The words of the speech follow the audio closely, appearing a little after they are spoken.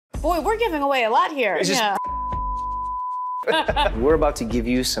Boy, we're giving away a lot here. It's just We're about to give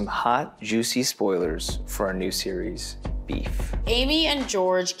you some hot, juicy spoilers for our new series, Beef. Amy and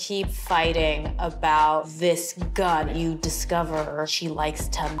George keep fighting about this gun. You discover she likes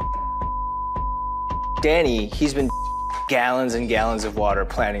to... Danny, he's been gallons and gallons of water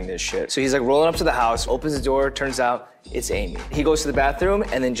planning this shit. So he's like rolling up to the house, opens the door, turns out it's Amy. He goes to the bathroom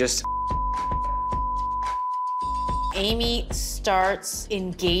and then just... Amy starts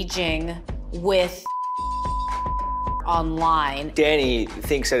engaging with online. Danny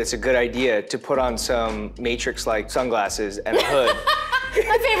thinks that it's a good idea to put on some Matrix-like sunglasses and a hood.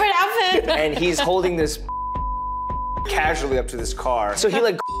 My favorite outfit. And he's holding this casually up to this car. So he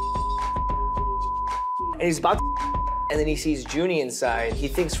like, and he's about to, and then he sees Junie inside. He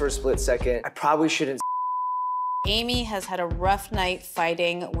thinks for a split second, I probably shouldn't. Amy has had a rough night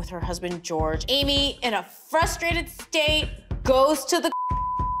fighting with her husband, George. Amy, in a frustrated state, goes to the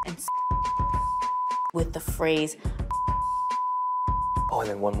and with the phrase, oh, and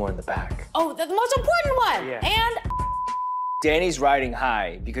then one more in the back. oh, the most important one. Yeah. And Danny's riding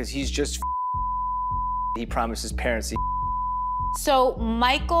high because he's just he promised his parents he so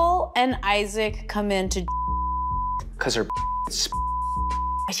Michael and Isaac come in to because her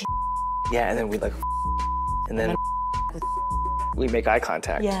yeah, and then we like and then we make eye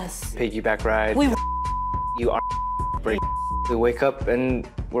contact. yes. Piggyback ride. We You are break. We wake up and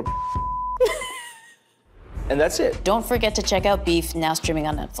we're and that's it. don't forget to check out Beef, now streaming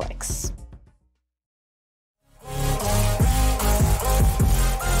on Netflix.